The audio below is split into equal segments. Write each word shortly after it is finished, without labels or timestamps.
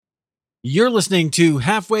You're listening to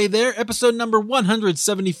Halfway There, episode number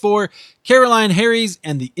 174, Caroline, Harries,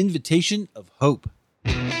 and the Invitation of Hope.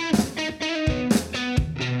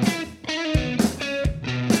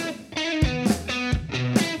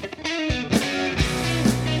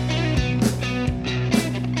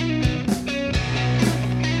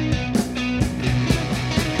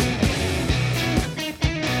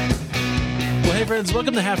 Friends,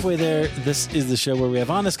 welcome to Halfway There. This is the show where we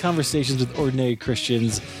have honest conversations with ordinary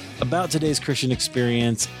Christians about today's Christian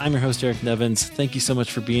experience. I'm your host, Eric Nevins. Thank you so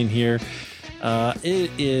much for being here.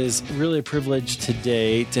 It is really a privilege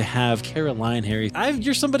today to have Caroline Harries.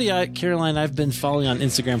 You're somebody, Caroline, I've been following on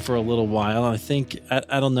Instagram for a little while. I think,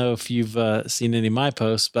 I don't know if you've seen any of my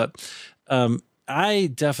posts, but I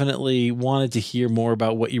definitely wanted to hear more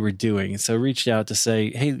about what you were doing. So I reached out to say,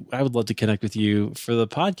 hey, I would love to connect with you for the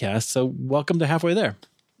podcast. So welcome to Halfway There.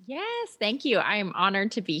 Yes, thank you. I'm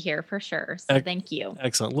honored to be here for sure. So thank you.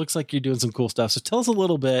 Excellent. Looks like you're doing some cool stuff. So tell us a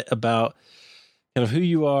little bit about kind of who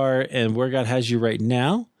you are and where God has you right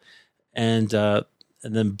now. And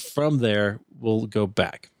then from there, we'll go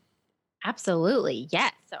back. Absolutely.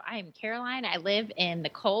 Yes. So I am Caroline. I live in the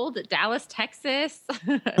cold Dallas, Texas.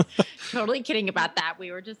 Totally kidding about that.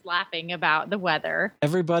 We were just laughing about the weather.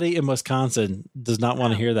 Everybody in Wisconsin does not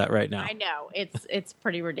want to hear that right now. I know. It's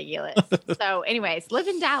pretty ridiculous. So anyways, live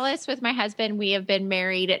in Dallas with my husband. We have been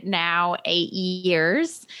married now 8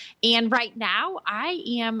 years. And right now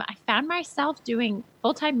I found myself doing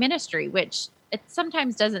full-time ministry, which it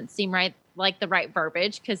sometimes doesn't seem like the right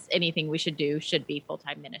verbiage because anything we should do should be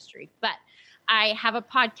full-time ministry. But I have a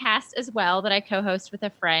podcast as well that I co-host with a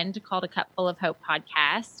friend called A Cup Full of Hope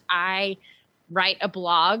podcast. I write a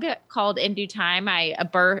blog called In Due Time. A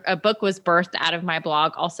book was birthed out of my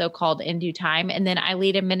blog, also called In Due Time. And then I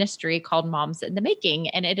lead a ministry called Moms in the Making,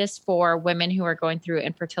 and it is for women who are going through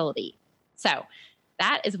infertility. So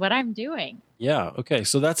that is what I'm doing. Yeah. Okay.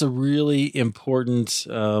 So that's a really important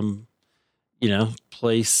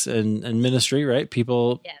place and ministry, right?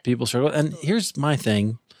 People struggle. And here's my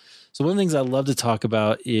thing. So one of the things I love to talk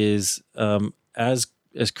about is, as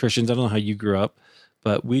Christians, I don't know how you grew up,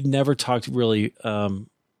 but we'd never talked really,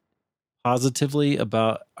 positively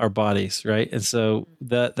about our bodies. Right. And so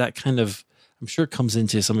that kind of, I'm sure comes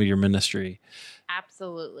into some of your ministry.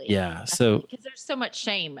 Absolutely. Yeah. So, because there's so much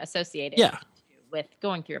shame associated with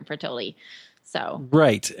going through infertility. So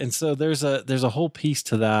right. And so there's a whole piece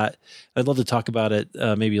to that. I'd love to talk about it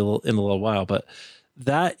maybe in a little while, but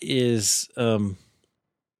that is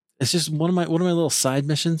it's just one of my little side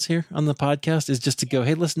missions here on the podcast is just to go,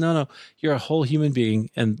 hey, listen, no, you're a whole human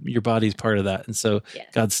being and your body's part of that. And so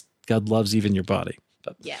God loves even your body.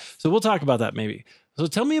 But, so we'll talk about that maybe. So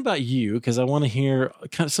tell me about you, because I want to hear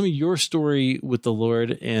kind of some of your story with the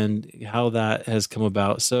Lord and how that has come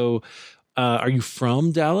about. So are you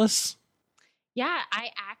from Dallas? Yeah,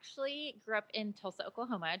 I actually grew up in Tulsa,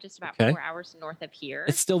 Oklahoma, just about 4 hours north of here.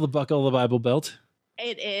 It's still the buckle of the Bible Belt.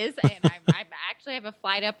 It is, and I actually have a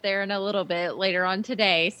flight up there in a little bit later on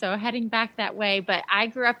today, so heading back that way. But I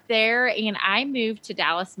grew up there, and I moved to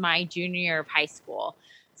Dallas my junior year of high school.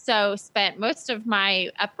 So spent most of my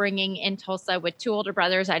upbringing in Tulsa with two older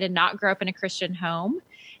brothers. I did not grow up in a Christian home.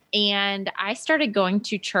 And I started going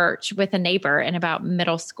to church with a neighbor in about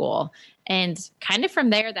middle school. And kind of from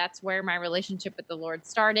there, that's where my relationship with the Lord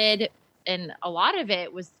started. And a lot of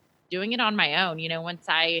it was doing it on my own. Once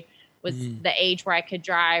I was the age where I could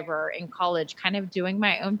drive or in college, kind of doing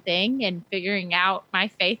my own thing and figuring out my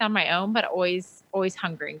faith on my own, but always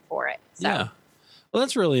hungering for it. So. Yeah. Well,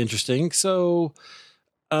 that's really interesting. So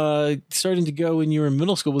starting to go when you were in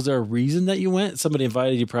middle school, was there a reason that you went? Somebody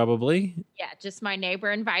invited you probably? Yeah, just my neighbor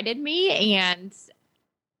invited me, and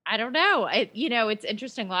I don't know. It's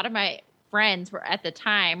interesting. A lot of my friends were at the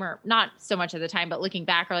time, or not so much at the time, but looking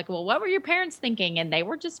back are like, well, what were your parents thinking? And they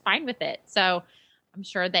were just fine with it. So I'm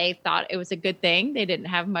sure they thought it was a good thing. They didn't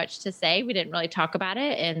have much to say. We didn't really talk about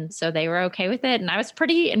it. And so they were okay with it. And I was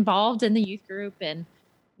pretty involved in the youth group and,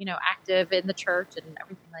 active in the church and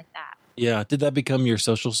everything like that. Yeah. Did that become your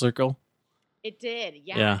social circle? It did.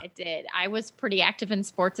 Yeah, it did. I was pretty active in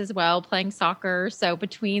sports as well, playing soccer. So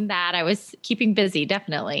between that, I was keeping busy,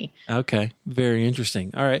 definitely. Okay. Very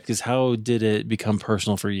interesting. All right. Because how did it become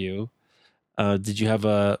personal for you? Did you have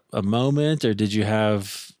a moment, or did you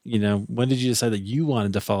have, when did you decide that you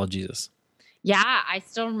wanted to follow Jesus? Yeah, I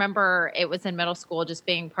still remember it was in middle school, just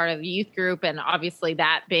being part of the youth group, and obviously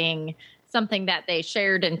that being something that they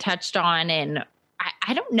shared and touched on. And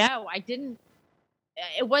I don't know.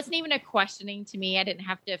 It wasn't even a questioning to me. I didn't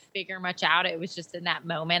have to figure much out. It was just in that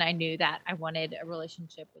moment, I knew that I wanted a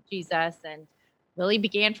relationship with Jesus and really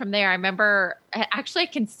began from there. I remember, actually, I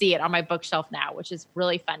can see it on my bookshelf now, which is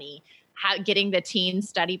really funny. Getting the teen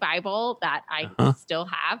study Bible that I still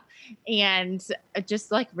have, and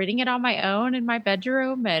just like reading it on my own in my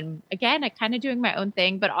bedroom. And again, I kind of doing my own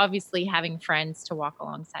thing, but obviously having friends to walk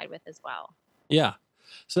alongside with as well. Yeah.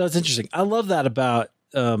 So that's interesting. I love that about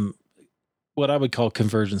what I would call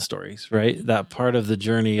conversion stories, right? That part of the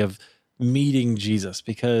journey of meeting Jesus,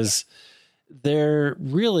 because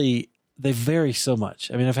they vary so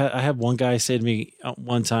much. I mean, I had one guy say to me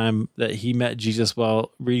one time that he met Jesus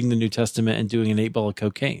while reading the New Testament and doing an 8-ball of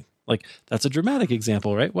cocaine. Like, that's a dramatic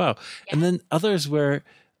example, right? Wow. Yeah. And then others where,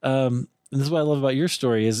 and this is what I love about your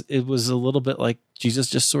story, is it was a little bit like Jesus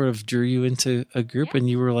just sort of drew you into a group and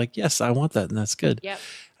you were like, yes, I want that. And that's good. Yep.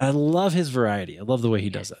 I love his variety. I love the way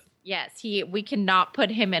he does it. Yes, we cannot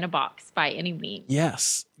put him in a box by any means.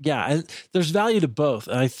 Yes. Yeah. And there's value to both.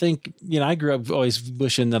 And I think, I grew up always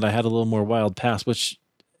wishing that I had a little more wild past, which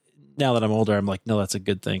now that I'm older, I'm like, no, that's a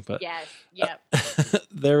good thing. But yes. Yep.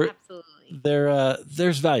 Absolutely.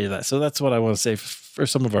 There's value to that. So that's what I want to say for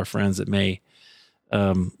some of our friends that may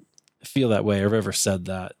feel that way or have ever said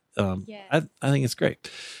that. I think it's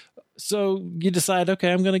great. So you decide,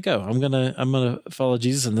 okay, I'm going to go. I'm going to follow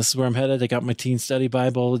Jesus, and this is where I'm headed. I got my teen study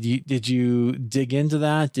Bible. Did you dig into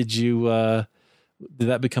that? Did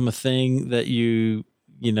that become a thing that you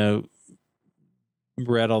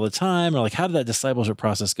read all the time, or like, how did that discipleship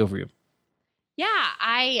process go for you? Yeah,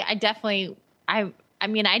 I definitely, I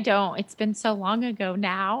mean, I don't, it's been so long ago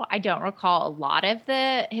now. I don't recall a lot of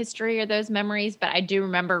the history or those memories, but I do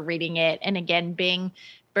remember reading it. And again, being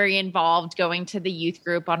very involved, going to the youth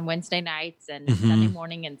group on Wednesday nights and Sunday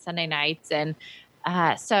morning and Sunday nights. And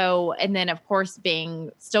and then of course,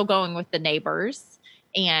 still going with the neighbors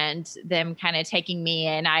and them kind of taking me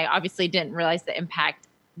in. I obviously didn't realize the impact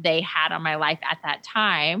they had on my life at that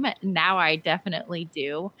time. Now I definitely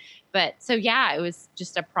do. But so, yeah, it was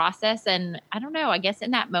just a process. And I don't know, I guess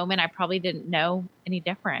in that moment, I probably didn't know any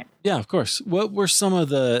different. Yeah, of course. What were some of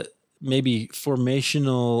the maybe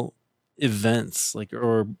formational events, like,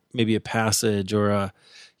 or maybe a passage or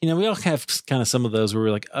we all have kind of some of those where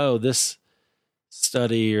we're like, oh, this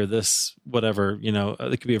study or this, whatever,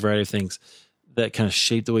 it could be a variety of things that kind of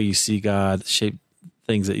shape the way you see God, shape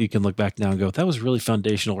things that you can look back now and go, that was really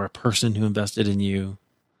foundational, or a person who invested in you.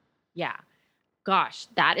 Yeah. Gosh,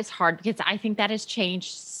 that is hard because I think that has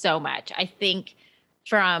changed so much. I think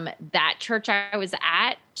from that church I was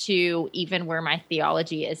at to even where my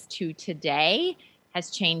theology is to today has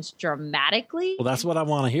changed dramatically. Well, that's what I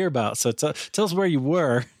want to hear about. So tell us where you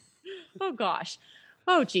were. Oh, gosh.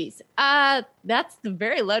 Oh, geez. That's a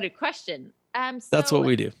very loaded question. That's what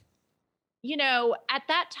we do. At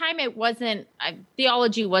that time,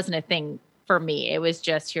 theology wasn't a thing for me. It was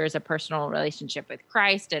just, here's a personal relationship with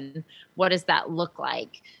Christ. And what does that look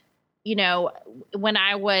like? When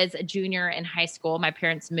I was a junior in high school, my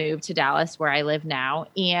parents moved to Dallas, where I live now,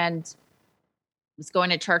 and was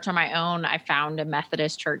going to church on my own. I found a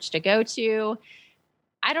Methodist church to go to.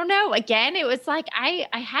 I don't know. Again, it was like I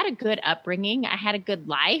had a good upbringing. I had a good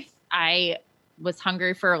life. I was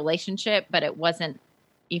hungry for a relationship, but it wasn't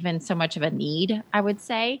even so much of a need, I would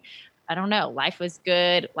say. I don't know. Life was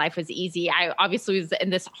good. Life was easy. I obviously was in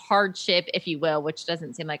this hardship, if you will, which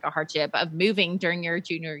doesn't seem like a hardship, of moving during your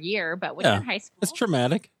junior year. But when you're in high school, it's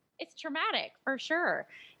traumatic. It's traumatic for sure.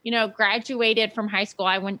 Graduated from high school.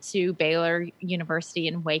 I went to Baylor University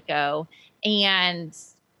in Waco. And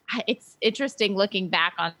it's interesting looking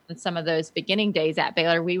back on some of those beginning days at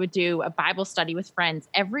Baylor. We would do a Bible study with friends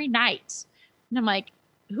every night. And I'm like,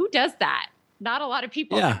 who does that? Not a lot of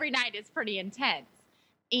people. Every night is pretty intense.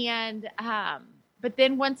 And, but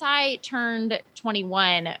then once I turned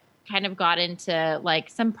 21, kind of got into like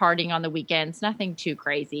some partying on the weekends, nothing too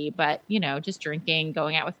crazy, but just drinking,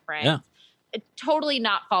 going out with friends. Yeah. Totally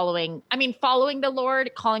not following the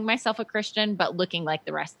Lord, calling myself a Christian, but looking like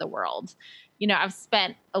the rest of the world. I've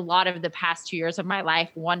spent a lot of the past 2 years of my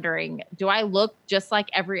life wondering, do I look just like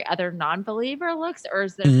every other non-believer looks, or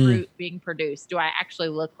is there fruit being produced? Do I actually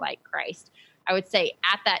look like Christ? I would say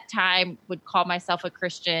at that time would call myself a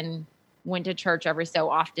Christian, went to church every so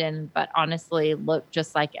often, but honestly looked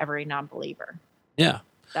just like every non-believer. Yeah.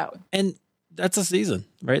 And that's a season,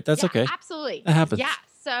 right? That's okay. Absolutely. That happens. Yeah.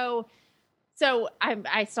 So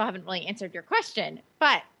I still haven't really answered your question,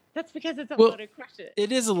 but that's because it's a loaded question.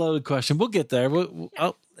 It is a loaded question. We'll get there.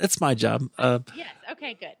 It's my job. Yes.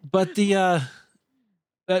 Okay, good. But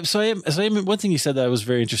one thing you said that I was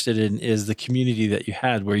very interested in is the community that you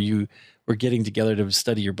had, where you were getting together to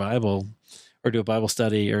study your Bible. or do a Bible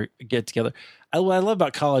study or get together. What I love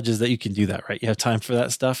about college is that you can do that, right? You have time for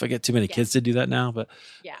that stuff. I get too many kids to do that now,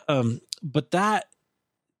 but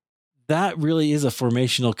that really is a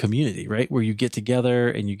formational community, right? Where you get together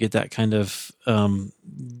and you get that kind of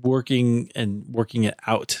working it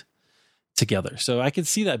out together. So I can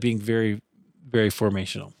see that being very, very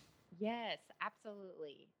formational. Yes,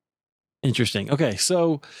 absolutely. Interesting. Okay,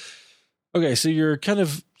 so you're kind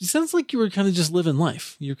of, it sounds like you were kind of just living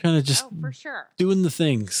life. You're kind of just for sure doing the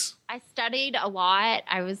things. I studied a lot.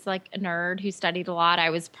 I was like a nerd who studied a lot. I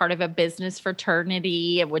was part of a business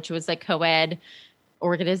fraternity, which was a co-ed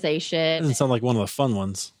organization. Doesn't sound like one of the fun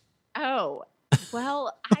ones. Oh,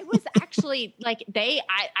 well, I was actually like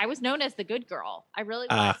I was known as the good girl. I really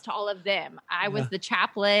was to all of them. I was the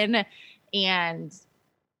chaplain, and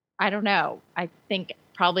I don't know. I think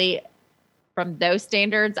probably from those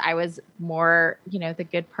standards, I was more, the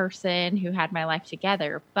good person who had my life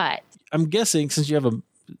together. But I'm guessing since you have a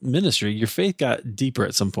ministry, your faith got deeper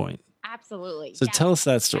at some point. Absolutely. So tell us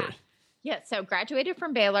that story. Yeah. So graduated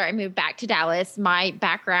from Baylor. I moved back to Dallas. My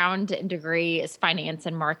background and degree is finance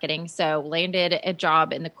and marketing. So landed a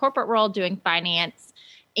job in the corporate world doing finance.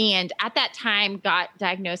 And at that time got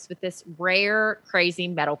diagnosed with this rare, crazy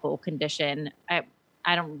medical condition.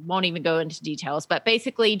 Won't even go into details, but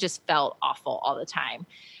basically just felt awful all the time.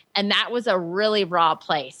 And that was a really raw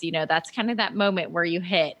place. That's kind of that moment where you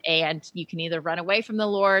hit and you can either run away from the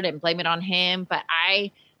Lord and blame it on him. But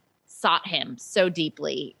I sought him so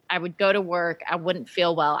deeply. I would go to work. I wouldn't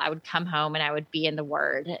feel well. I would come home and I would be in the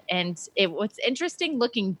Word. And what's interesting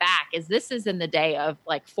looking back is this is in the day of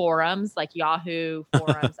like forums, like Yahoo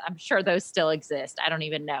forums. I'm sure those still exist. I don't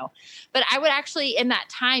even know. But I would actually in that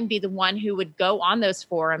time be the one who would go on those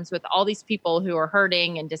forums with all these people who are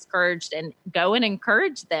hurting and discouraged and go and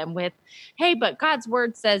encourage them with, hey, but God's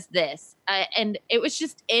Word says this. And it was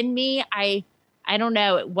just in me. I don't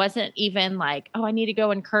know. It wasn't even like, oh, I need to go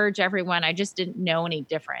encourage everyone. I just didn't know any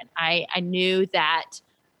different. I knew that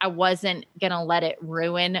I wasn't going to let it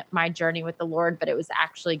ruin my journey with the Lord, but it was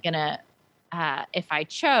actually going to, if I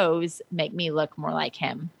chose, make me look more like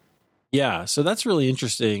him. Yeah. So that's really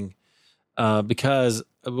interesting because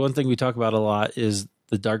one thing we talk about a lot is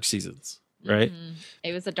the dark seasons, right? Mm-hmm.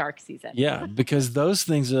 It was a dark season. Yeah. Because those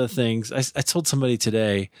things are the things I told somebody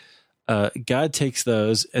today. God takes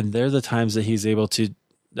those, and they're the times that He's able to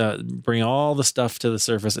bring all the stuff to the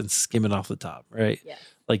surface and skim it off the top, right? Yes.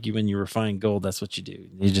 Like when you refine gold, that's what you do.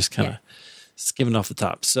 You just kind of skim it off the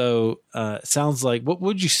top. So it sounds like, what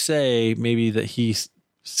would you say maybe that He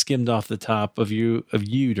skimmed off the top of you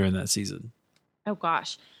during that season? Oh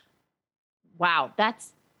gosh, wow,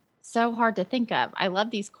 that's so hard to think of. I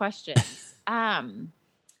love these questions. I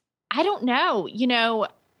don't know.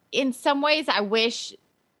 In some ways, I wish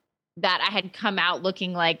that I had come out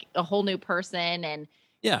looking like a whole new person. And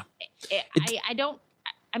I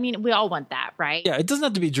mean, we all want that, right? Yeah. It doesn't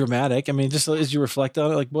have to be dramatic. I mean, just as you reflect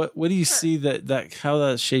on it, like what do you see that how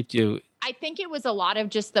that shaped you? I think it was a lot of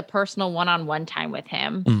just the personal one-on-one time with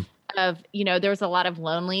him there was a lot of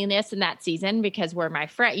loneliness in that season because we're my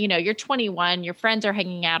friend, you're 21, your friends are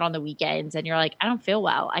hanging out on the weekends and you're like, I don't feel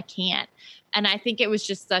well. I can't. And I think it was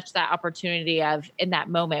just such that opportunity of in that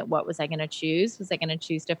moment, what was I going to choose? Was I going to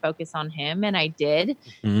choose to focus on him? And I did.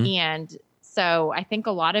 Mm-hmm. And so I think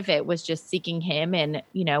a lot of it was just seeking him and,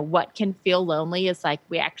 what can feel lonely is like,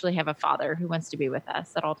 we actually have a father who wants to be with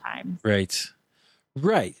us at all times. Right.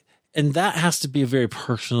 Right. And that has to be a very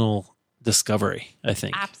personal discovery, I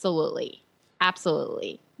think. Absolutely.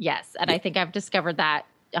 Absolutely. Yes. And I think I've discovered that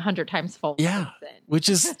 100 times fold. Yeah. Which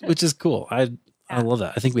is cool. I love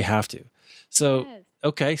that. I think we have to. So,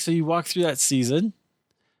 okay. So you walk through that season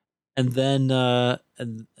and then,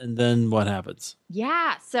 and then what happens?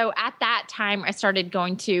 Yeah. So at that time I started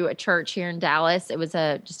going to a church here in Dallas. It was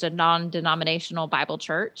just a non-denominational Bible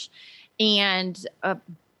church. And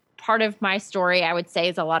part of my story, I would say,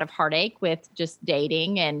 is a lot of heartache with just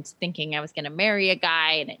dating and thinking I was going to marry a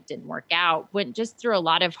guy and it didn't work out. Went just through a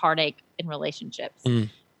lot of heartache in relationships,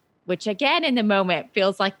 which again, in the moment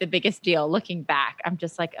feels like the biggest deal. Looking back, I'm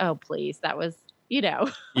just like, oh, please. That was,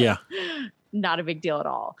 not a big deal at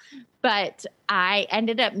all. But I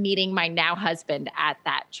ended up meeting my now husband at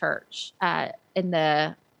that church in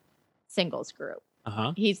the singles group.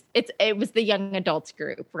 Uh-huh. It was the young adults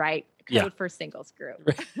group, right? Code for singles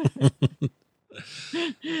group.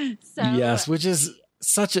 So yes, which is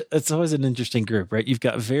it's always an interesting group, right? You've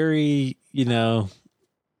got very,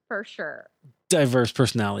 for sure, diverse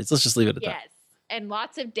personalities. Let's just leave it at that. Yes. And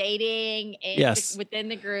lots of dating within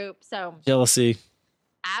the group. So jealousy.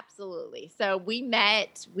 Absolutely. So we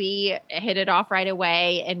met, we hit it off right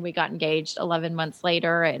away, and we got engaged 11 months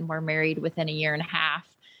later, and we're married within a year and a half.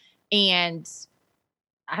 And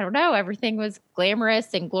I don't know, everything was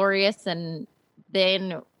glamorous and glorious. And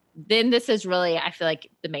then this is really, I feel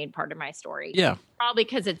like, the main part of my story. Yeah. Probably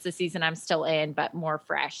because it's the season I'm still in, but more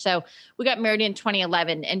fresh. So we got married in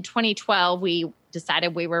 2011. In 2012, we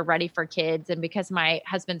decided we were ready for kids. And because my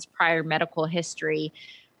husband's prior medical history,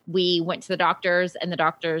 we went to the doctors, and the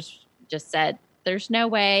doctors just said, there's no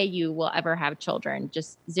way you will ever have children.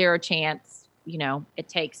 Just zero chance. You know, it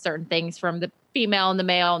takes certain things from the female and the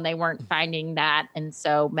male, and they weren't finding that. And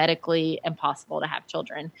so medically impossible to have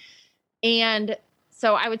children. And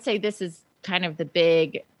so I would say this is kind of the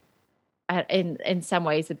big, in some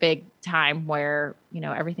ways, a big time where, you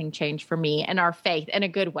know, everything changed for me and our faith in a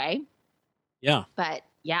good way. Yeah. But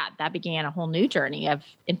yeah, that began a whole new journey of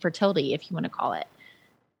infertility, if you want to call it.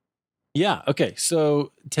 Yeah. Okay.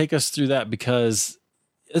 So take us through that, because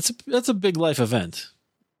that's a big life event.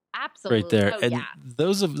 Absolutely. Right there. Oh, and yeah.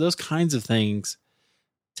 those kinds of things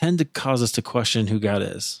tend to cause us to question who God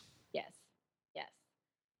is. Yes. Yes.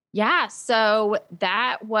 Yeah. So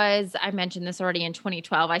that was, I mentioned this already, in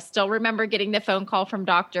 2012. I still remember getting the phone call from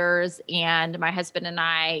doctors, and my husband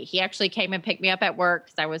and he actually came and picked me up at work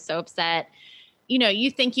because I was so upset. You know,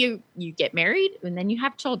 you think you get married and then you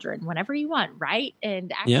have children whenever you want, right?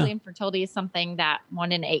 And actually infertility is something that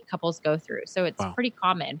 1 in 8 couples go through. So it's pretty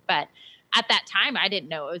common. But at that time, I didn't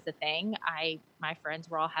know it was a thing. My friends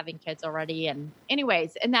were all having kids already. And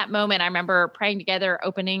anyways, in that moment, I remember praying together,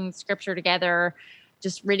 opening scripture together,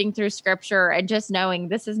 just reading through scripture, and just knowing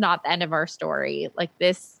this is not the end of our story. Like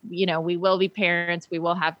this, you know, we will be parents, we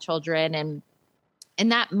will have children. And in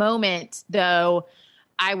that moment, though,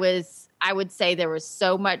 I would say there was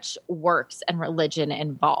so much works and religion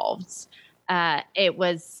involved. It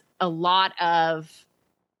was a lot of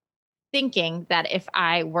thinking that if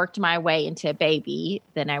I worked my way into a baby,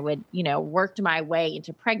 then I would, you know, worked my way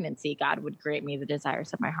into pregnancy, God would grant me the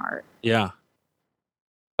desires of my heart. Yeah.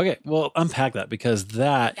 Okay. Well, unpack that, because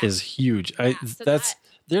that is huge.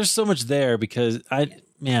 There's so much there, because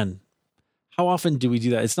man, how often do we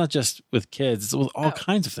do that? It's not just with kids, it's with all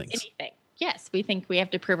kinds of things. Anything. Yes. We think we have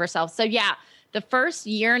to prove ourselves. So yeah, the first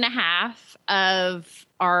year and a half of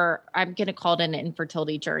our, I'm going to call it an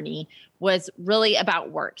infertility journey, was really about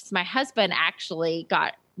works. My husband actually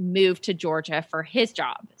got moved to Georgia for his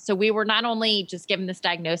job. So we were not only just given this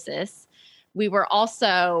diagnosis, we were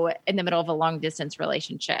also in the middle of a long distance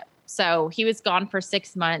relationship. So he was gone for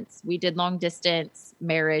 6 months. We did long distance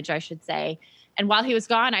marriage, I should say. And while he was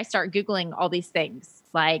gone, I started Googling all these things,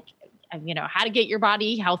 like, you know, how to get your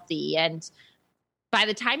body healthy. And by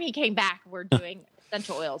the time he came back, we're doing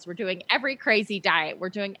essential oils. We're doing every crazy diet. We're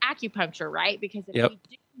doing acupuncture, right? Because if we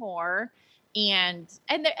do more, and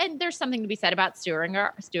there's something to be said about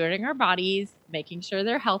stewarding our bodies, making sure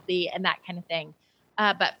they're healthy, and that kind of thing.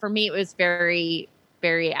 But for me, it was very,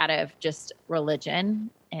 very out of just religion,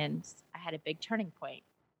 and I had a big turning point.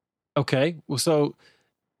 Okay. Well, so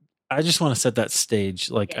I just want to set that stage.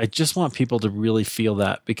 Like, I just want people to really feel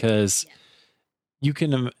that, because I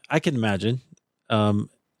can imagine, and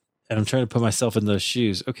I'm trying to put myself in those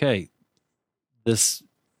shoes. Okay, this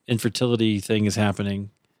infertility thing is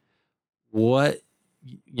happening. What,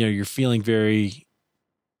 you know, you're feeling very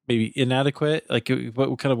maybe inadequate. Like,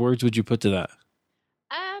 what kind of words would you put to that?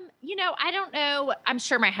 You know, I don't know. I'm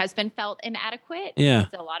sure my husband felt inadequate. Yeah.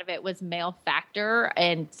 So a lot of it was male factor,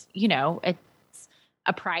 and, you know, it's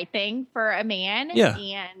a pride thing for a man. Yeah.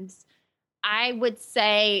 And I would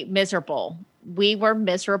say miserable. We were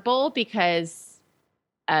miserable because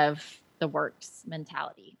of the works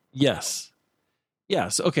mentality. Yes.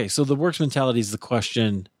 Yes. Okay. So the works mentality is the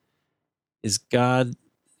question: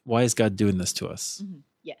 why is God doing this to us? Mm-hmm.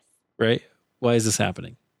 Yes. Right? Why is this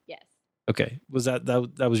happening? Yes. Okay. Was that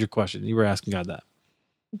was your question? You were asking God that.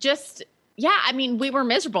 Yeah, I mean, we were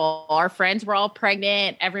miserable. Our friends were all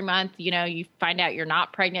pregnant every month. You know, you find out you're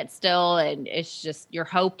not pregnant still, and it's just, you're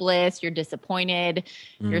hopeless. You're disappointed.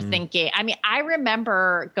 You're thinking, I mean, I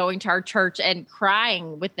remember going to our church and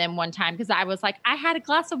crying with them one time because I was like, I had a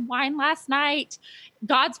glass of wine last night.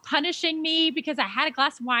 God's punishing me because I had a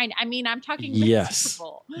glass of wine. I mean, I'm talking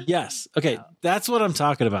miserable. Yes. Okay. That's what I'm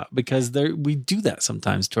talking about, because we do that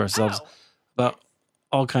sometimes to ourselves about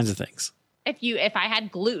all kinds of things. If I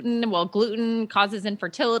had gluten, well, gluten causes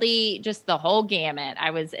infertility, just the whole gamut. I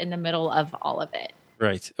was in the middle of all of it.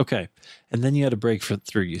 Right. Okay. And then you had a break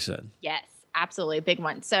through, you said. Yes. absolutely a big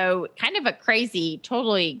one. So kind of a crazy,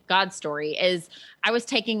 totally God story is I was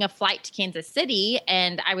taking a flight to Kansas City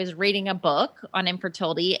and I was reading a book on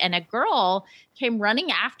infertility, and a girl came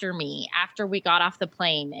running after me after we got off the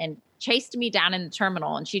plane and chased me down in the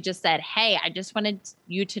terminal. And she just said, "Hey, I just wanted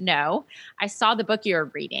you to know, I saw the book you were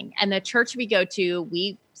reading, and the church we go to,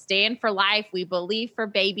 we stand for life. We believe for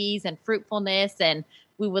babies and fruitfulness, and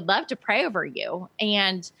we would love to pray over you."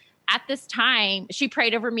 And at this time, she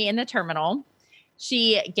prayed over me in the terminal.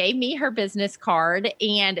 She gave me her business card,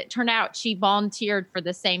 and it turned out she volunteered for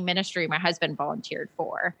the same ministry my husband volunteered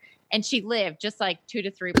for. And she lived just like 2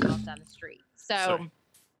 to 3 miles down the street. So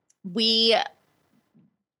we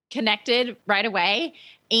connected right away,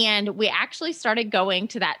 and we actually started going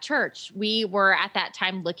to that church. We were at that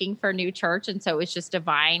time looking for a new church, and so it was just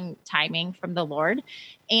divine timing from the Lord,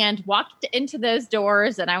 and walked into those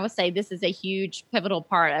doors. And I will say this is a huge pivotal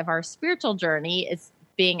part of our spiritual journey, is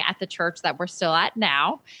being at the church that we're still at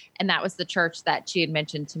now. And that was the church that she had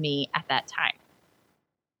mentioned to me at that time.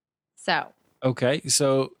 So okay,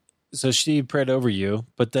 so she prayed over you,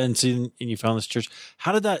 but then you found this church.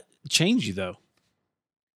 How did that change you though?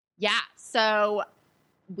 Yeah. So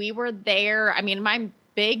we were there. I mean, my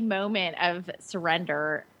big moment of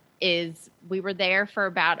surrender is we were there for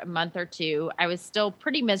about a month or two. I was still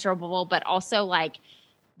pretty miserable, but also like,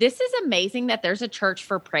 this is amazing that there's a church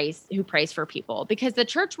for praise who prays for people, because the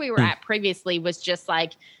church we were at previously was just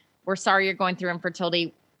like, we're sorry you're going through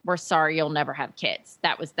infertility. We're sorry you'll never have kids.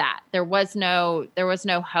 That was that. There was no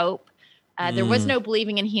hope. There was no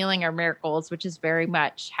believing in healing or miracles, which is very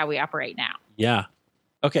much how we operate now. Yeah.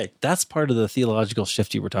 Okay, that's part of the theological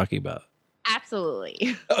shift you were talking about.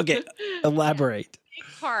 Absolutely. Okay, elaborate. Big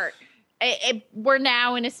part. We're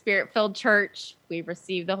now in a spirit-filled church. We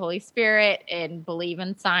receive the Holy Spirit and believe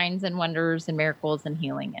in signs and wonders and miracles and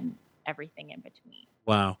healing and everything in between.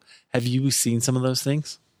 Wow. Have you seen some of those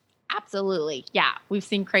things? Absolutely. Yeah, we've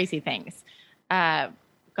seen crazy things.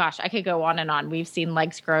 Gosh, I could go on and on. We've seen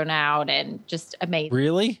legs grown out and just amazing.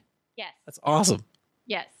 Really? Yes. That's awesome.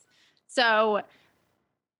 Yes. So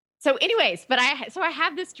anyways, but I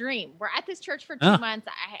have this dream. We're at this church for 2 months.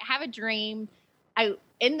 I have a dream.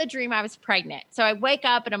 In the dream, I was pregnant. So I wake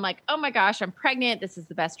up and I'm like, oh my gosh, I'm pregnant. This is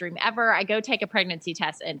the best dream ever. I go take a pregnancy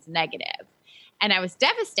test and it's negative. And I was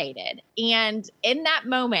devastated. And in that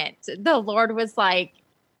moment, the Lord was like,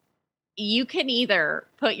 you can either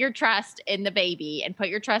put your trust in the baby and put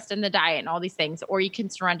your trust in the diet and all these things, or you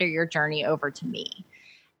can surrender your journey over to me.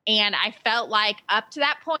 And I felt like up to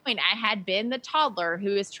that point, I had been the toddler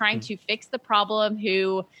who is trying to fix the problem,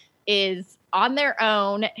 who is on their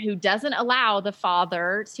own, who doesn't allow the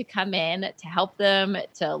father to come in to help them,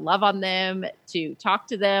 to love on them, to talk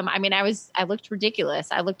to them. I mean, I looked ridiculous.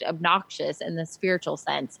 I looked obnoxious in the spiritual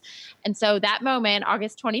sense. And so that moment,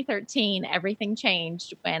 August 2013, everything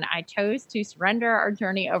changed when I chose to surrender our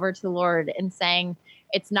journey over to the Lord and saying,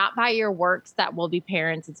 it's not by your works that we'll be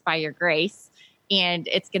parents, it's by your grace. And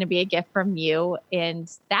it's going to be a gift from you.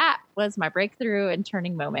 And that was my breakthrough and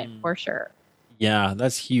turning moment for sure. Yeah,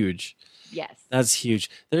 that's huge. Yes. That's huge.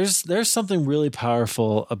 There's something really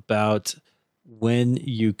powerful about when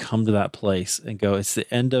you come to that place and go, it's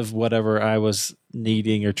the end of whatever I was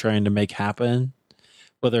needing or trying to make happen,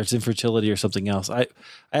 whether it's infertility or something else. I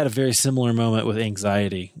had a very similar moment with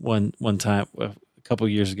anxiety one time a couple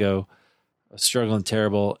of years ago. I was struggling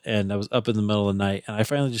terrible, and I was up in the middle of the night, and I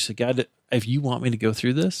finally just said, God, if you want me to go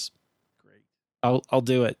through this, great. I'll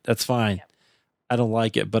do it. That's fine. Yep. I don't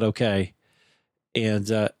like it, but okay. And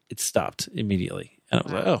it stopped immediately. And I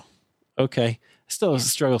was like, oh, okay. I still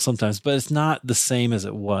struggle sometimes, but it's not the same as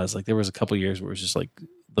it was. Like there was a couple of years where it was just like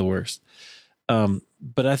the worst.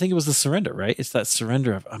 But I think it was the surrender, right? It's that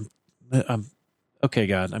surrender of I'm okay,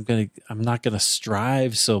 God, I'm not gonna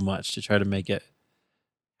strive so much to try to make it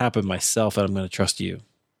happen myself, and I'm gonna trust you.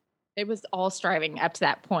 It was all striving up to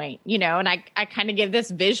that point, and I kind of give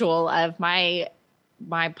this visual of my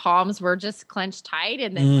palms were just clenched tight.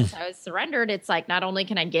 And then once I was surrendered, it's like, not only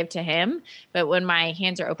can I give to him, but when my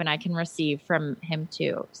hands are open, I can receive from him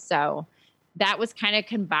too. So that was kind of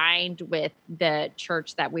combined with the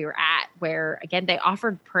church that we were at, where again, they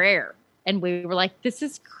offered prayer. And we were like, this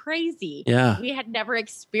is crazy. Yeah. We had never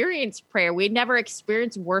experienced prayer. We had never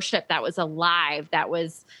experienced worship that was alive, that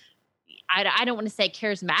was, I don't want to say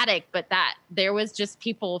charismatic, but that there was just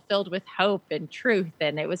people filled with hope and truth.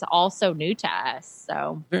 And it was all so new to us.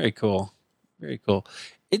 So very cool. Very cool.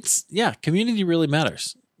 It's community really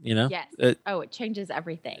matters, Yes. It changes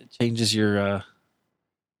everything. It changes your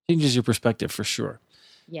perspective for sure.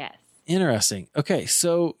 Yes. Interesting. Okay.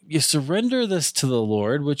 So you surrender this to the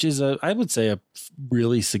Lord, which is I would say a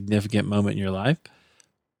really significant moment in your life.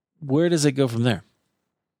 where does it go from there?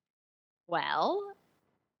 Well,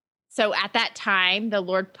 so at that time, the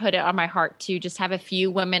Lord put it on my heart to just have a few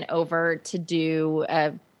women over to do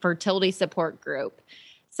a fertility support group.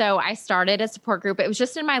 So I started a support group. It was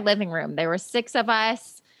just in my living room. There were 6 of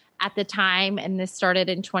us at the time, and this started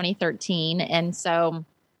in 2013. And so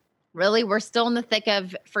really, we're still in the thick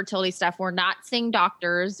of fertility stuff. We're not seeing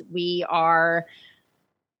doctors. We are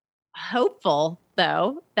hopeful,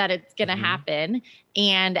 though, that it's going to happen.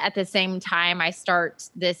 And at the same time, I start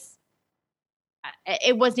this.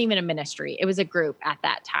 It wasn't even a ministry. It was a group at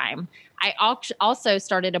that time. I also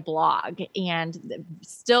started a blog, and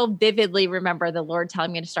still vividly remember the Lord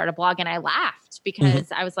telling me to start a blog. And I laughed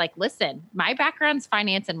because I was like, listen, my background's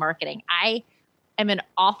finance and marketing. I am an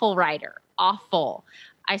awful writer, awful.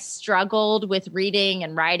 I struggled with reading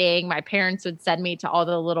and writing. My parents would send me to all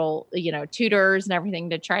the little, tutors and everything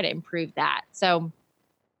to try to improve that. So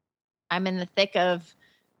I'm in the thick of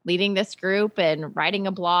leading this group and writing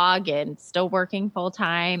a blog and still working full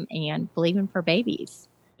time and believing for babies.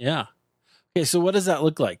 Yeah. Okay. So what does that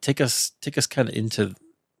look like? Take us kind of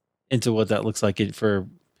into what that looks like for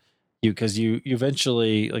you. Cause you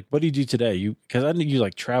eventually, like, what do you do today? Cause I know you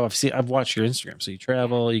like travel. I've watched your Instagram. So you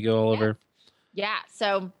travel, you go all over. Yeah.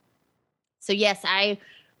 So yes, I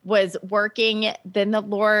was working. Then the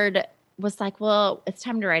Lord was like, well, it's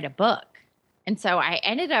time to write a book. And so I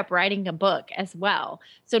ended up writing a book as well.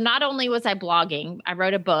 So not only was I blogging, I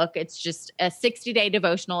wrote a book. It's just a 60-day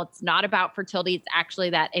devotional. It's not about fertility. It's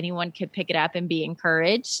actually that anyone could pick it up and be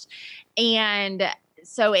encouraged. And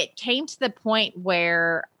so it came to the point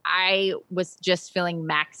where I was just feeling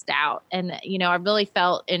maxed out. And, I really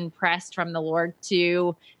felt impressed from the Lord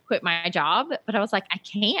to quit my job. But I was like, I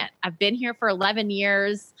can't. I've been here for 11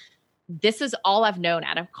 years. This is all I've known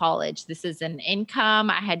out of college. This is an income.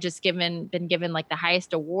 I had just been given like the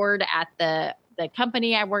highest award at the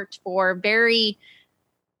company I worked for, very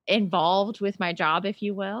involved with my job, if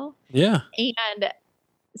you will. Yeah. And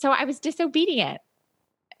so I was disobedient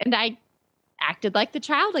and I acted like the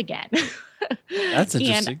child again. That's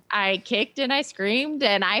interesting. And I kicked and I screamed,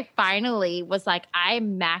 and I finally was like,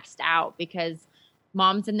 I'm maxed out, because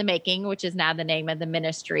Moms in the Making, which is now the name of the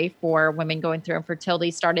ministry for women going through infertility,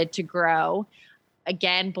 started to grow.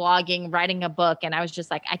 Again, blogging, writing a book. And I was just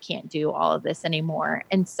like, I can't do all of this anymore.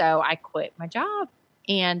 And so I quit my job.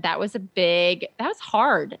 And that was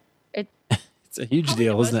hard. It's a huge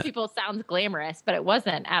deal, isn't it? Most people sounds glamorous, but it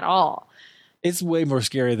wasn't at all. It's way more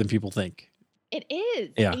scary than people think. It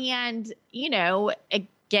is. Yeah. And,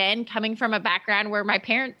 again, coming from a background where my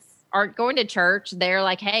parents aren't going to church, they're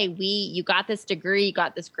like, hey, you got this degree, you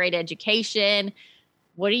got this great education.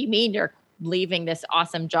 What do you mean you're leaving this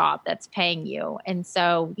awesome job that's paying you? And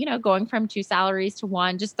so, going from 2 salaries to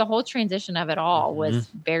 1, just the whole transition of it all was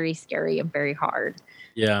very scary and very hard.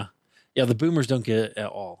 Yeah. Yeah. The boomers don't get it at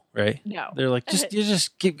all, right? No. They're like,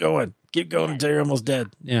 just keep going until you're almost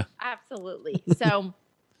dead. Yeah. Absolutely. So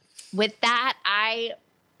with that, I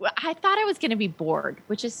thought I was going to be bored,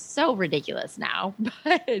 which is so ridiculous now,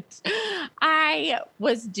 but I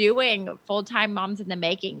was doing full-time Moms in the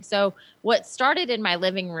Making. So what started in my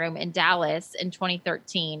living room in Dallas in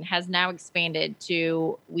 2013 has now expanded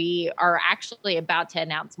to, we are actually about to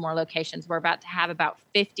announce more locations. We're about to have about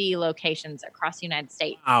 50 locations across the United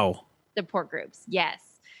States. Wow. Support groups. Yes.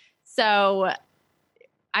 So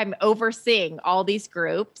I'm overseeing all these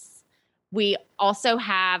groups. We also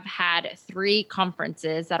have had 3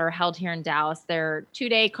 conferences that are held here in Dallas. They're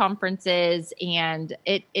 2-day conferences, and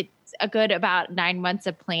it's a good about 9 months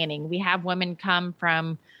of planning. We have women come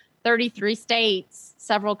from 33 states,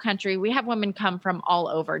 several countries. We have women come from all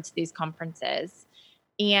over to these conferences.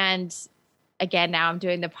 And again, now I'm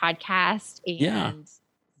doing the podcast. And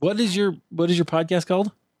What is your podcast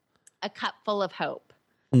called? A Cup Full of Hope.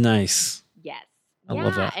 Nice. Yes. I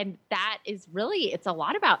love that. And that is really, it's a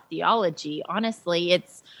lot about theology. Honestly,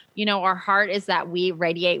 it's, our heart is that we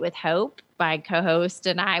radiate with hope. My co-host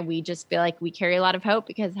and I, we just feel like we carry a lot of hope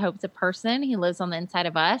because hope's a person. He lives on the inside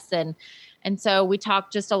of us. And so we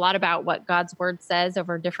talk just a lot about what God's word says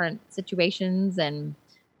over different situations and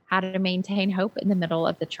how to maintain hope in the middle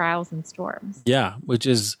of the trials and storms. Yeah, which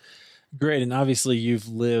is great. And obviously you've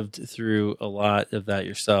lived through a lot of that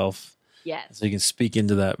yourself. Yes. So you can speak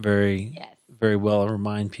into that very well and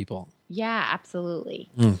remind people. Yeah,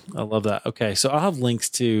 absolutely. I love that. Okay. So I'll have links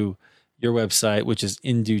to your website, which is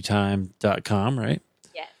induetime.com, right?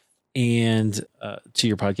 Yes. And to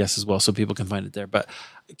your podcast as well, so people can find it there. But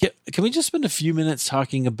can we just spend a few minutes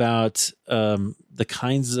talking about the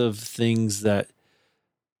kinds of things that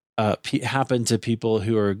happen to people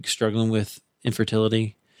who are struggling with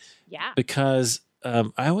infertility? Yeah. Because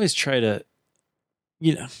I always try to,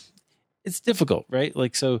 it's difficult, right?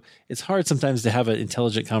 Like, so it's hard sometimes to have an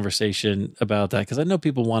intelligent conversation about that, because I know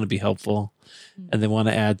people want to be helpful and they want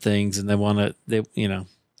to add things and they want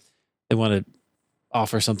to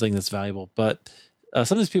offer something that's valuable. But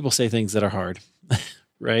sometimes people say things that are hard,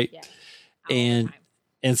 right? Yeah.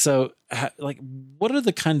 And so, like, what are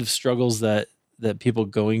the kind of struggles that people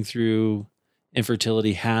going through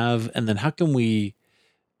infertility have, and then how can we,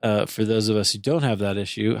 for those of us who don't have that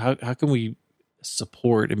issue, how can we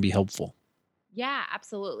support and be helpful? Yeah,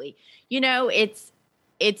 absolutely.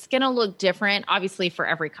 It's going to look different, obviously, for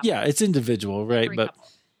every couple. Yeah, it's individual, right? Every couple.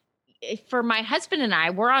 For my husband and I,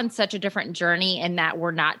 we're on such a different journey in that we're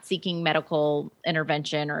not seeking medical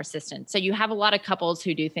intervention or assistance. So you have a lot of couples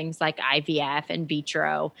who do things like IVF and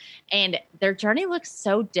vitro, and their journey looks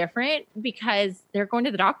so different because they're going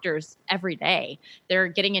to the doctors every day. They're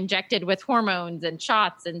getting injected with hormones and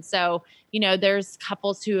shots. And so, there's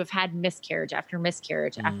couples who have had miscarriage after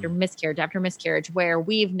miscarriage after miscarriage after miscarriage where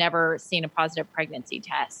we've never seen a positive pregnancy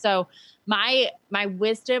test. So my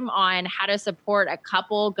wisdom on how to support a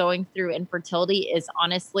couple going through infertility is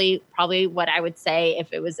honestly probably what I would say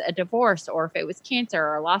if it was a divorce or if it was cancer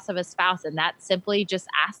or loss of a spouse. And that's simply just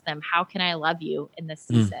ask them, how can I love you in this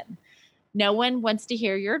season? No one wants to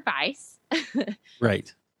hear your advice.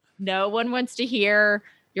 Right. No one wants to hear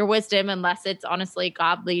your wisdom unless it's honestly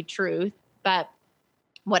godly truth. But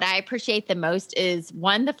what I appreciate the most is,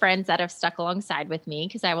 one, the friends that have stuck alongside with me,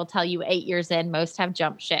 because I will tell you 8 years in, most have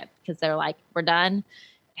jumped ship because they're like, we're done.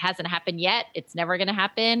 It hasn't happened yet. It's never going to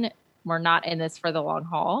happen. We're not in this for the long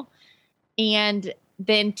haul. And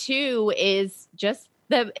then 2 is just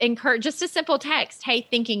just a simple text. Hey,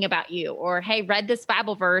 thinking about you, or, hey, read this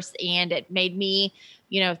Bible verse and it made me,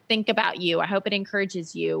 think about you. I hope it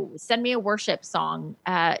encourages you. Send me a worship song.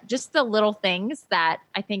 Just the little things that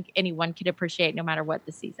I think anyone could appreciate no matter what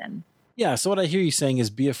the season. Yeah. So what I hear you saying is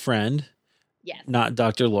be a friend. Yes. Not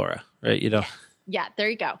Dr. Laura, right? Yeah, there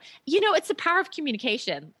you go. It's the power of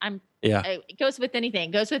communication. It goes with anything.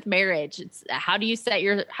 It goes with marriage. It's how do you set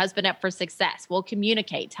your husband up for success? Well,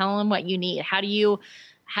 communicate. Tell him what you need. How do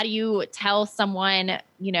you tell someone,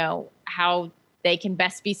 how they can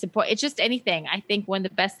best be supported? It's just anything. I think one of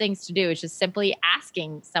the best things to do is just simply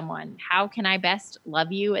asking someone, how can I best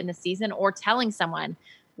love you in the season? Or telling someone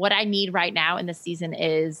what I need right now in the season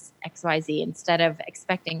is XYZ, instead of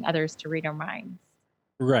expecting others to read our minds.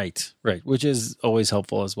 Right. Which is always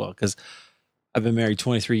helpful as well, because I've been married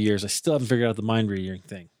 23 years. I still haven't figured out the mind reading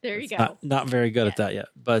thing. There you go. Not very good at that yet.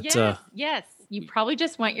 But yes. You probably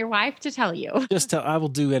just want your wife to tell you. I will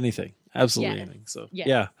do anything. Absolutely anything. So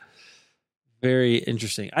yeah. Very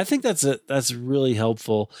interesting. I think that's really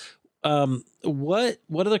helpful. What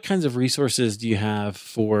other kinds of resources do you have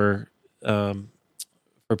for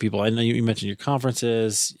people? I know you mentioned your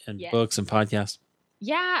conferences and books and podcasts.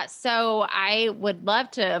 Yeah. So I would love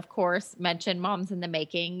to, of course, mention Moms in the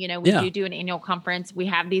Making. We do an annual conference. We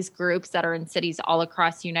have these groups that are in cities all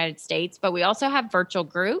across the United States, but we also have virtual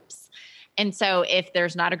groups. And so if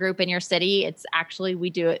there's not a group in your city, we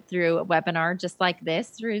do it through a webinar just like this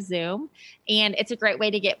through Zoom. And it's a great way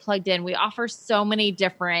to get plugged in. We offer so many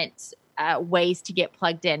different ways to get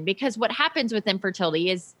plugged in, because what happens with infertility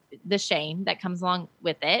is the shame that comes along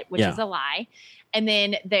with it, which is a lie. And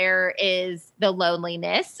then there is the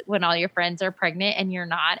loneliness when all your friends are pregnant and you're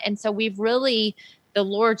not. And so the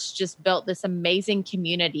Lord's just built this amazing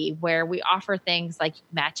community where we offer things like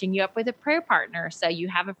matching you up with a prayer partner, so you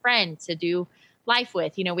have a friend to do life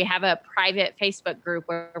with. We have a private Facebook group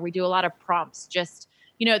where we do a lot of prompts. Just,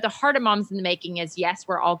 the heart of Moms in the Making is, yes,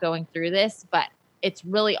 we're all going through this, but it's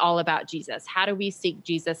really all about Jesus. How do we seek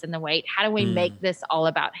Jesus in the wait? How do we make this all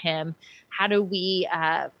about him? How do we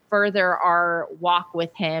further our walk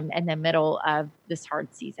with him in the middle of this hard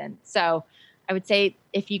season? So I would say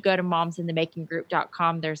if you go to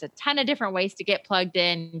momsinthemakingroup.com, there's a ton of different ways to get plugged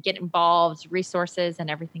in, get involved, resources, and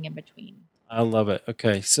everything in between. I love it.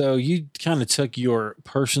 Okay. So you kind of took your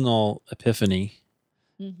personal epiphany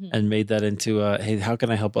and made that into hey, how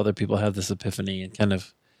can I help other people have this epiphany, and kind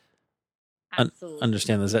of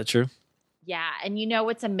understand? Is that true? Yeah. And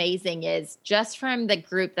what's amazing is, just from the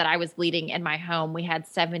group that I was leading in my home, we had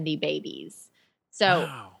 70 babies. So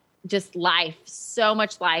just life, so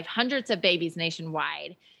much life, hundreds of babies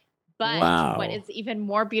nationwide. But what is even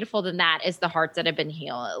more beautiful than that is the hearts that have been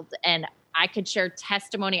healed. And I could share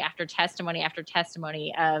testimony after testimony after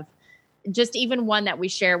testimony of just even one that we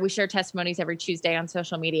share. We share testimonies every Tuesday on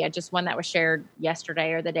social media. Just one that was shared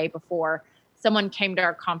yesterday or the day before. Someone came to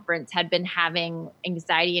our conference, had been having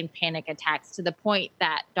anxiety and panic attacks to the point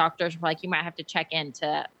that doctors were like, you might have to check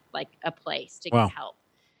into like a place to get help.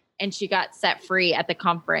 and she got set free at the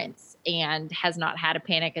conference and has not had a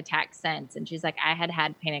panic attack since. And she's like, I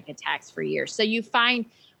had panic attacks for years. So you find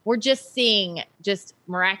we're just seeing just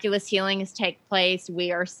miraculous healings take place.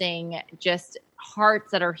 We are seeing just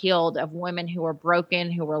hearts that are healed of women who were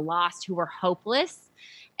broken, who were lost, who were hopeless,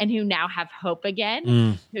 and who now have hope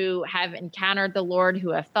again, who have encountered the Lord, who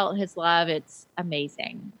have felt his love. It's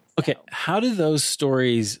amazing. Okay. How do those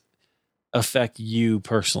stories affect you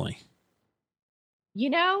personally? You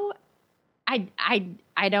know,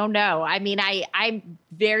 I don't know. I mean, I'm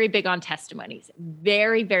very big on testimonies,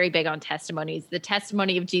 very, very big on testimonies. The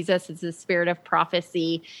testimony of Jesus is the spirit of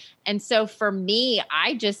prophecy. And so for me,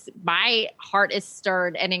 my heart is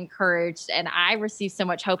stirred and encouraged, and I receive so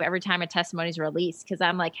much hope every time a testimony is released, because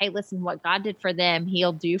I'm like, hey, listen, what God did for them,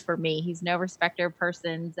 he'll do for me. He's no respecter of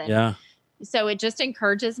persons. And so it just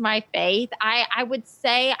encourages my faith. I would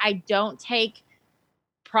say I don't take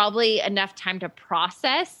probably enough time to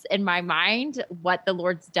process in my mind what the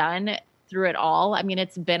Lord's done through it all. I mean,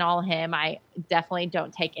 it's been all him. I definitely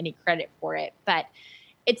don't take any credit for it, but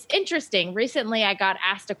it's interesting. Recently I got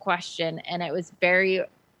asked a question, and it was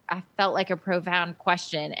I felt like a profound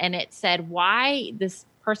question. And it said, why, this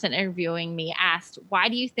person interviewing me asked, why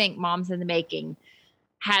do you think Moms in the Making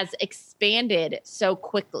has expanded so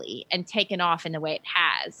quickly and taken off in the way it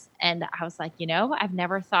has? And I was like, I've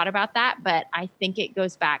never thought about that, but I think it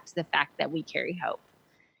goes back to the fact that we carry hope.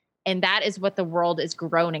 And that is what the world is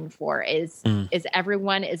groaning for, is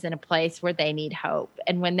everyone is in a place where they need hope.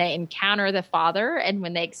 And when they encounter the Father and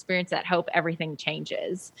when they experience that hope, everything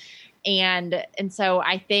changes. And so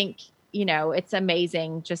I think, it's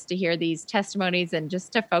amazing just to hear these testimonies and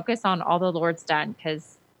just to focus on all the Lord's done,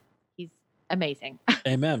 because amazing.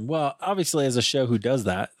 Amen. Well, obviously, as a show who does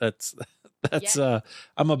that, that's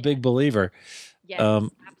I'm a big believer. Yes,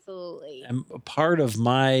 absolutely. And part of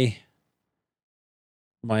my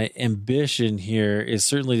ambition here is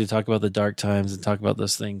certainly to talk about the dark times and talk about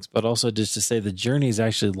those things, but also just to say the journey is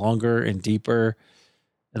actually longer and deeper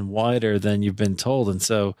and wider than you've been told. And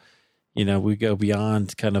so, we go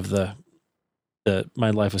beyond kind of the my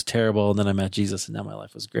life was terrible, and then I met Jesus, and now my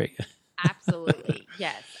life was great. Absolutely.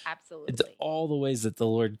 Yes, absolutely. It's all the ways that the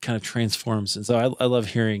Lord kind of transforms. And so I love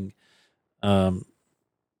hearing some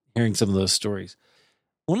of those stories.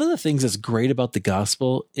 One of the things that's great about the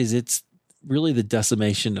gospel is it's really the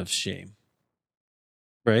decimation of shame,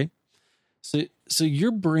 right? So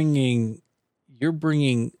you're bringing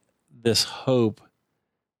this hope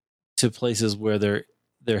to places where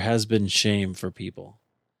there has been shame for people.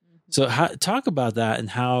 So talk about that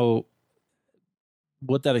and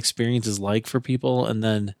what that experience is like for people, and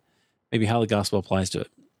then maybe how the gospel applies to it.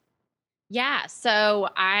 Yeah. So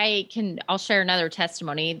I'll share another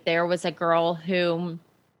testimony. There was a girl who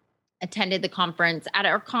attended the conference. At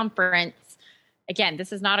our conference, again,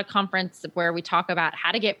 this is not a conference where we talk about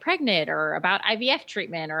how to get pregnant or about IVF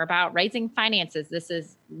treatment or about raising finances. This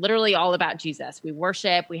is literally all about Jesus. We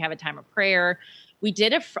worship, we have a time of prayer. We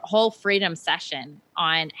did a whole freedom session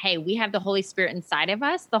on, hey, we have the Holy Spirit inside of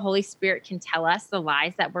us. The Holy Spirit can tell us the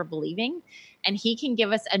lies that we're believing, and he can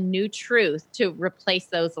give us a new truth to replace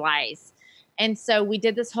those lies. And so we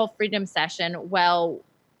did this whole freedom session. Well,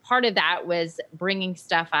 part of that was bringing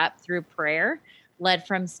stuff up through prayer, led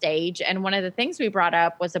from stage. And one of the things we brought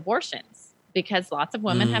up was abortions, because lots of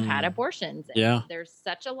women have had abortions. And there's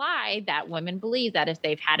such a lie that women believe that if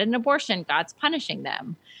they've had an abortion, God's punishing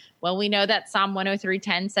them. Well, we know that Psalm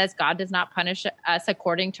 103:10 says God does not punish us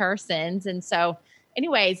according to our sins. And so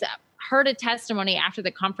anyways, heard a testimony after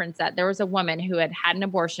the conference that there was a woman who had had an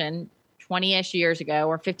abortion 20-ish years ago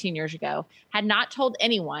or 15 years ago, had not told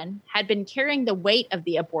anyone, had been carrying the weight of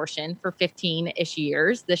the abortion for 15-ish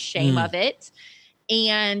years, the shame of it,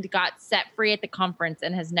 and got set free at the conference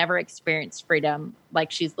and has never experienced freedom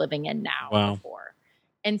like she's living in now before.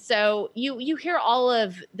 And so you hear all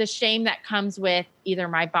of the shame that comes with either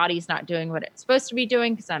my body's not doing what it's supposed to be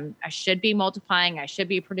doing because I should be multiplying, I should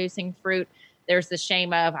be producing fruit. There's the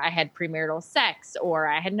shame of I had premarital sex or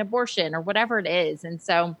I had an abortion or whatever it is. And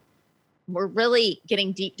so we're really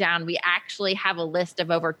getting deep down. We actually have a list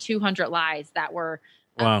of over 200 lies that were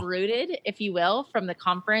uprooted, if you will, from the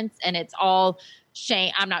conference. And it's all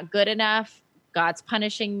shame. I'm not good enough. God's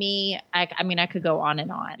punishing me. I mean, I could go on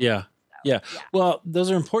and on. Yeah. Yeah. Well,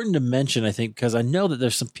 those are important to mention, I think, because I know that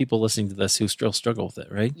there's some people listening to this who still struggle with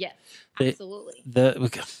it, right? Yes, absolutely.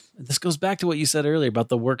 This goes back to what you said earlier about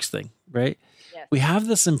the works thing, right? Yes. We have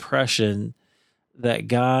this impression that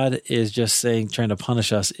God is just trying to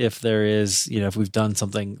punish us if there is, if we've done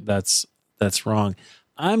something that's wrong.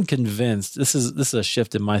 I'm convinced, this is a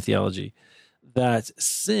shift in my theology, that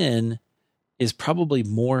sin is probably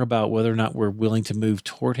more about whether or not we're willing to move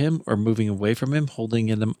toward him or moving away from him, holding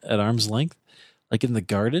him at arm's length, like in the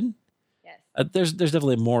garden. Yes. There's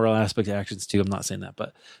definitely a moral aspect to actions too. I'm not saying that,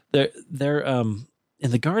 but they're in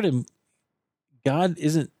the garden, God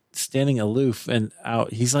isn't standing aloof and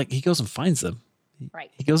out. He's like, he goes and finds them.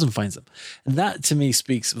 Right. He goes and finds them. And that to me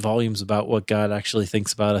speaks volumes about what God actually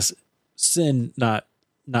thinks about us. Sin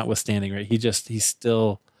notwithstanding, right? He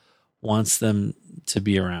still wants them to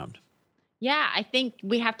be around. Yeah, I think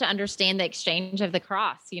we have to understand the exchange of the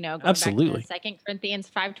cross, going Absolutely. back to 2 Corinthians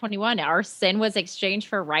 5:21. Our sin was exchanged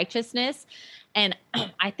for righteousness. And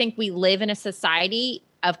I think we live in a society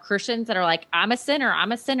of Christians that are like, I'm a sinner.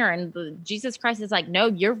 And Jesus Christ is like, no,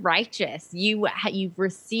 you're righteous. You've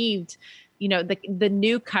received, the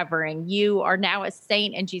new covering. You are now a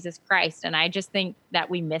saint in Jesus Christ. And I just think that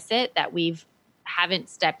we miss it, that haven't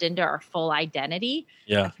stepped into our full identity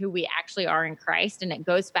of who we actually are in Christ. And it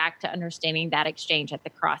goes back to understanding that exchange at the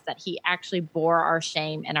cross, that he actually bore our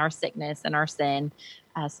shame and our sickness and our sin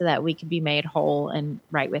so that we could be made whole and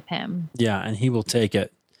right with him. Yeah. And he will take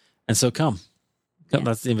it. And so come. Yes.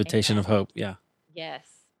 That's the invitation Amen. of hope. Yeah. Yes.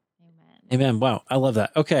 Amen. Wow. I love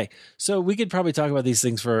that. Okay. So we could probably talk about these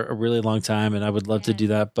things for a really long time, and I would love to do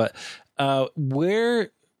that. But we'll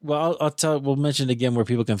mention again where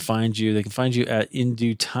people can find you. They can find you at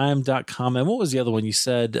induetime.com. And what was the other one you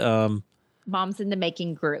said? Moms in the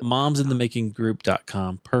Making Group.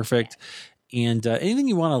 Momsinthemakingroup.com. Perfect. Yes. And anything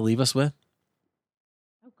you want to leave us with?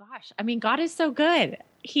 Oh gosh. I mean, God is so good.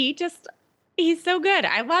 He's so good.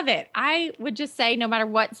 I love it. I would just say no matter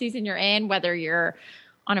what season you're in, whether you're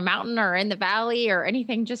on a mountain or in the valley or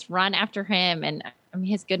anything, just run after him. And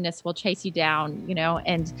his goodness will chase you down,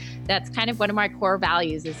 and that's kind of one of my core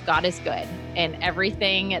values is God is good. And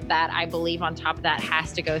everything that I believe on top of that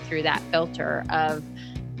has to go through that filter of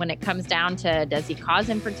when it comes down to, does he cause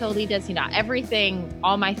infertility? Does he not? Everything,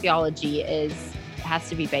 all my theology has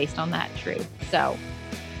to be based on that truth. So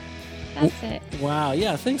that's it. Wow.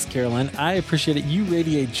 Yeah. Thanks, Caroline. I appreciate it. You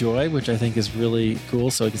radiate joy, which I think is really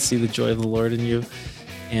cool. So I can see the joy of the Lord in you,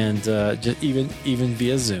 and just even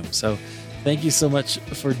via Zoom. So thank you so much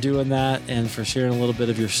for doing that and for sharing a little bit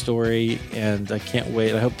of your story. And I can't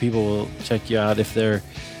wait. I hope people will check you out if they're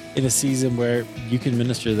in a season where you can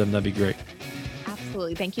minister to them. That'd be great.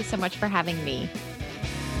 Absolutely. Thank you so much for having me.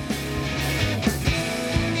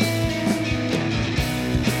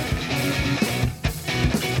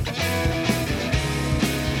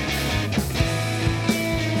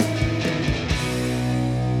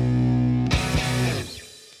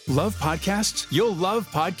 Love podcasts? You'll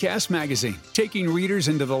love Podcast Magazine, taking readers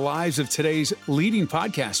into the lives of today's leading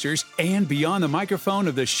podcasters and beyond the microphone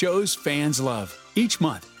of the shows fans love. Each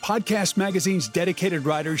month, Podcast Magazine's dedicated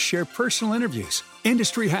writers share personal interviews,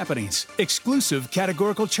 industry happenings, exclusive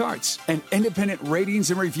categorical charts, and independent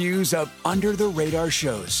ratings and reviews of under-the-radar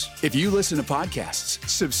shows. If you listen to podcasts,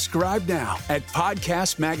 subscribe now at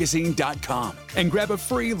podcastmagazine.com and grab a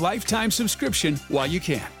free lifetime subscription while you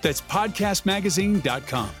can. That's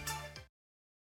podcastmagazine.com.